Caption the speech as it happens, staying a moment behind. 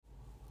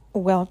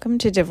Welcome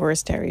to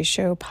Divorce Diary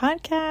Show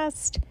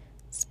podcast,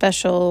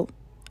 special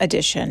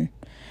edition.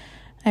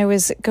 I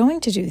was going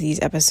to do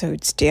these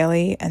episodes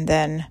daily, and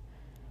then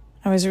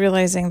I was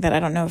realizing that I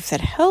don't know if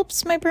that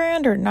helps my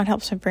brand or not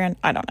helps my brand.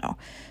 I don't know,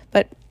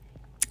 but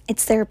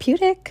it's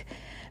therapeutic,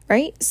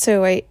 right?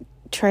 So I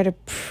try to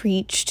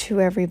preach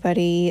to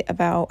everybody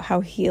about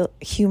how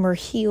humor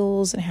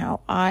heals and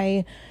how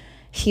I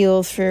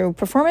heal through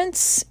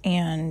performance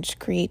and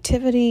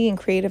creativity and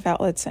creative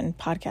outlets, and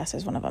podcast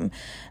is one of them.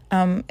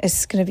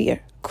 It's going to be a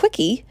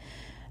quickie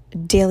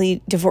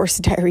daily Divorce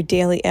Diary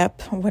daily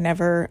ep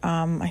whenever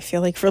I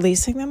feel like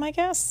releasing them, I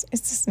guess.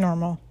 It's just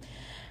normal.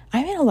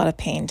 I'm in a lot of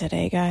pain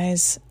today,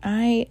 guys.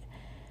 I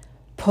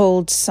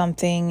pulled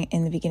something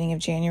in the beginning of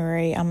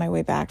January on my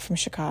way back from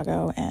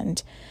Chicago,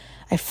 and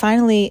I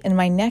finally, in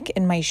my neck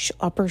and my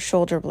upper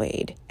shoulder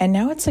blade, and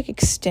now it's like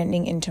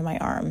extending into my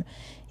arm,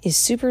 is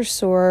super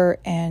sore,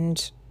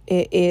 and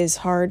it is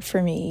hard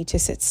for me to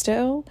sit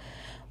still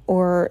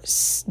or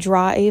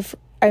drive.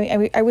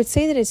 I would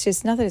say that it's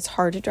just not that it's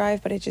hard to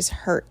drive, but it just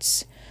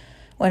hurts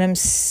when I'm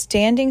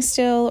standing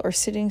still or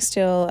sitting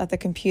still at the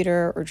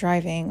computer or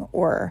driving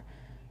or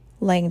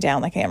laying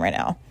down like I am right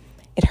now.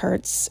 It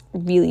hurts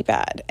really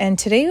bad. And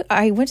today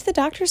I went to the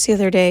doctor's the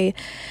other day.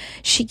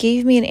 She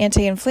gave me an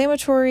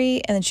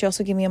anti-inflammatory, and then she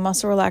also gave me a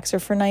muscle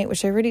relaxer for night,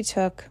 which I already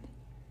took.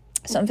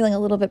 So I'm feeling a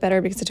little bit better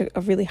because I took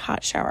a really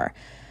hot shower.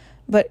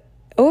 But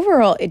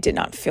overall, it did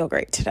not feel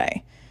great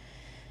today.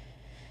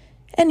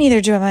 And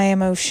neither do my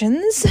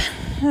emotions.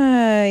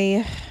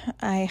 I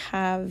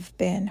have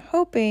been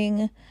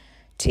hoping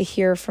to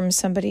hear from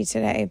somebody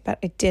today, but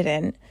I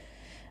didn't.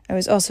 I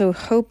was also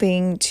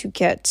hoping to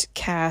get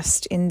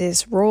cast in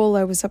this role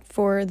I was up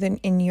for in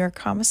New York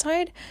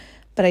Homicide,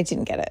 but I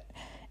didn't get it.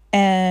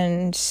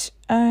 And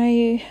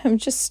I am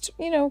just,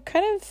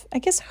 kind of, I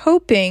guess,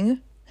 hoping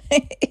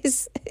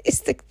is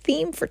the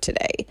theme for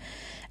today.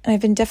 And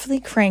I've been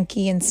definitely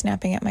cranky and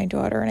snapping at my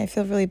daughter, and I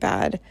feel really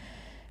bad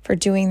for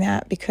doing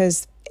that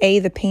because A,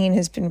 the pain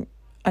has been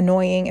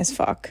annoying as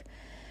fuck,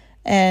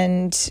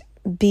 and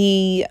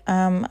B,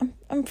 I'm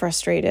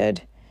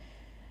frustrated.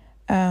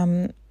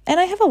 And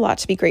I have a lot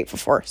to be grateful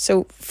for.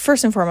 So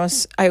first and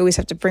foremost, I always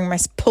have to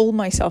pull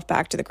myself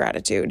back to the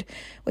gratitude,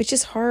 which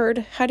is hard.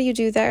 How do you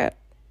do that?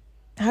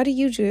 How do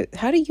you do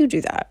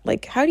that?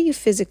 Like, how do you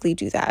physically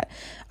do that?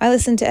 I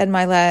listen to Ed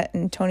Milet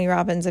and Tony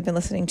Robbins I've been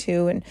listening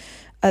to, and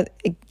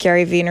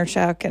Gary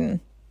Vaynerchuk, and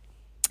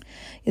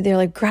they're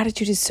like,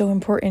 gratitude is so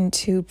important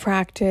to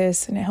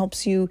practice, and it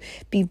helps you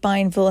be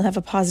mindful and have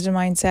a positive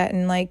mindset.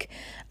 And like,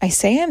 I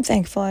say I'm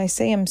thankful. I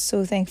say I'm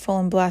so thankful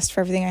and blessed for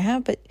everything I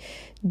have, but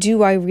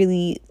do I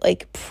really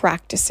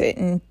practice it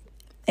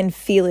and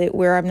feel it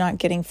where I'm not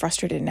getting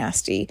frustrated and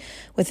nasty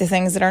with the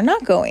things that are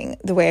not going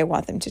the way I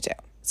want them to do?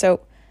 So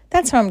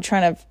that's how I'm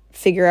trying to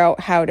figure out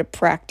how to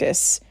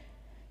practice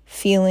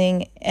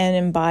feeling and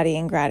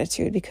embodying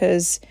gratitude,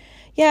 because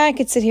I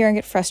could sit here and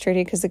get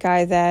frustrated because the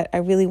guy that I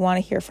really want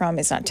to hear from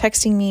is not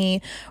texting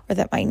me, or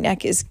that my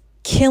neck is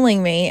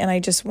killing me and I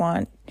just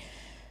want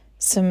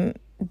some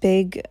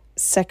big,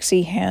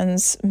 sexy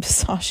hands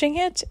massaging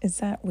it. Is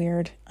that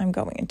weird? I'm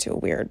going into a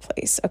weird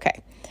place.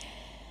 Okay.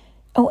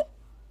 Oh,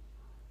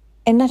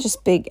 and not just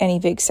any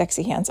big,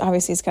 sexy hands.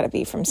 Obviously, it's got to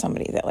be from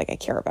somebody that I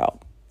care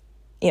about.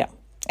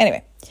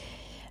 Anyway.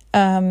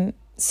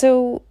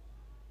 So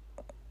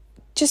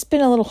just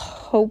been a little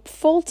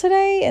hopeful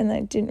today, and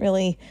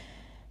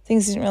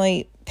things didn't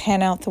really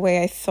pan out the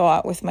way I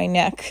thought with my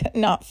neck.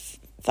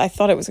 I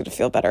thought it was going to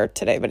feel better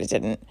today, but it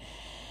didn't.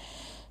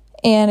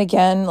 And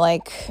again,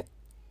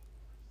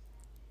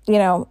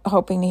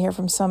 hoping to hear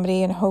from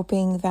somebody and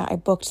hoping that I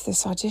booked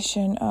this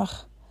audition.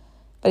 But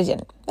I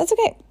didn't. That's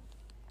okay.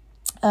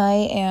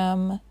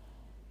 I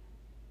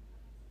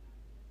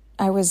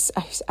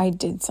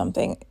did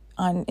something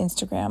on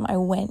Instagram. I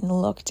went and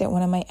looked at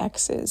one of my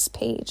ex's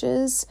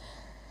pages,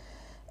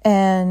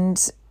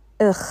 and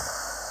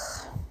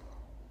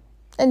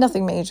and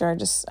nothing major.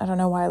 I don't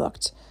know why I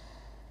looked.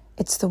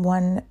 It's the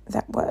one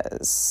that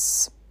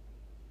was,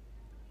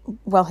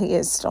 he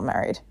is still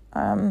married.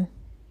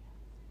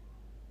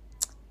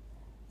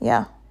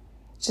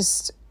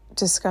 Just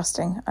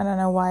disgusting. I don't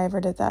know why I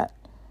ever did that.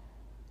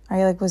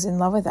 I was in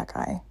love with that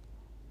guy.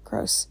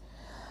 Gross.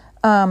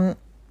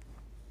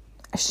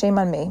 Shame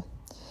on me.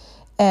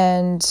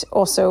 And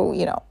also,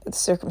 the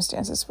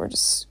circumstances were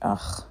just,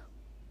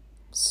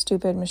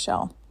 stupid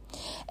Michelle.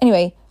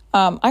 Anyway,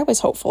 I was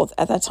hopeful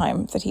at that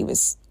time that he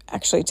was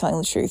actually telling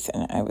the truth,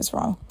 and I was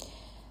wrong.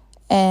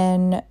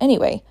 And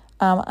anyway,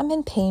 I'm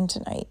in pain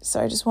tonight, so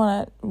I just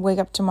want to wake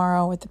up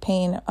tomorrow with the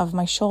pain of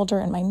my shoulder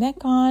and my neck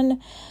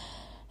on,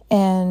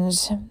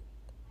 and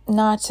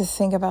not to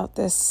think about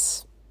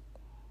this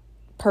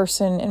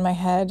person in my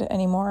head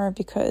anymore,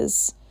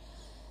 because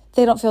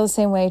they don't feel the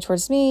same way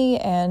towards me,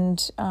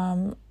 and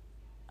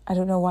I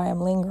don't know why I'm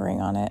lingering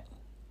on it.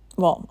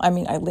 Well, I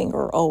mean, I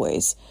linger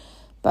always,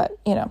 but,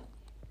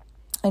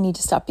 I need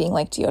to stop being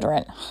like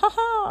deodorant. Ha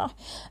ha!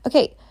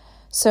 Okay,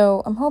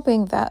 so I'm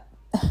hoping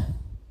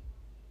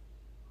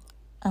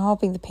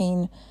the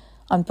pain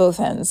on both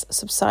ends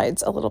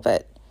subsides a little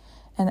bit.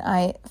 and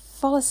I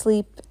fall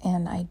asleep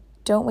and I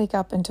don't wake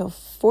up until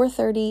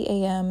 4:30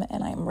 a.m.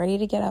 and I'm ready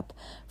to get up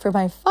for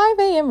my 5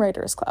 a.m.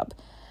 Writers Club.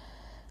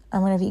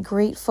 I'm going to be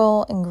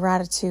grateful and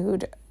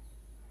gratitude,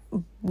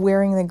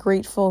 wearing the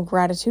grateful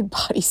gratitude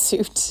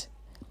bodysuit.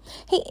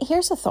 Hey,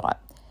 here's a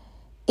thought.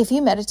 If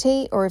you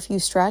meditate or if you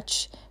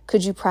stretch,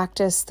 could you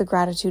practice the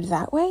gratitude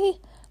that way?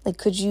 Like,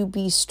 could you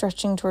be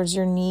stretching towards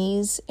your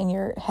knees in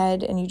your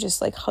head and you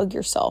just like hug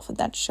yourself and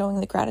that's showing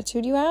the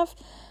gratitude you have?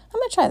 I'm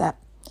going to try that.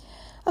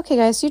 Okay,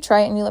 guys, you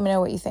try it and you let me know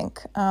what you think.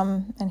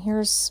 And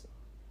here's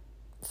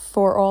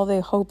for all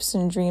the hopes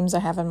and dreams I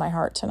have in my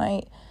heart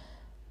tonight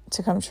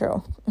to come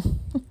true.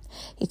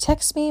 He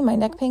texts me, my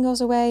neck pain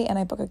goes away, and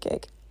I book a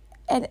gig.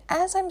 And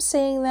as I'm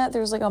saying that,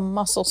 there's like a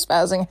muscle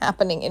spasming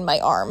happening in my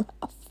arm.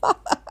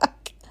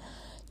 Fuck.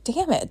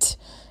 Damn it.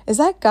 Is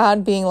that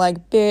God being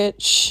like,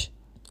 bitch,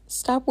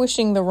 stop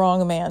wishing the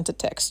wrong man to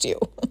text you?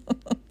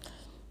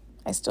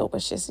 I still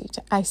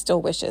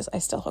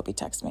hope he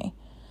texts me.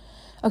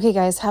 Okay,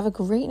 guys, have a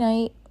great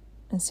night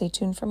and stay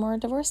tuned for more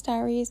Divorce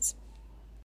Diaries.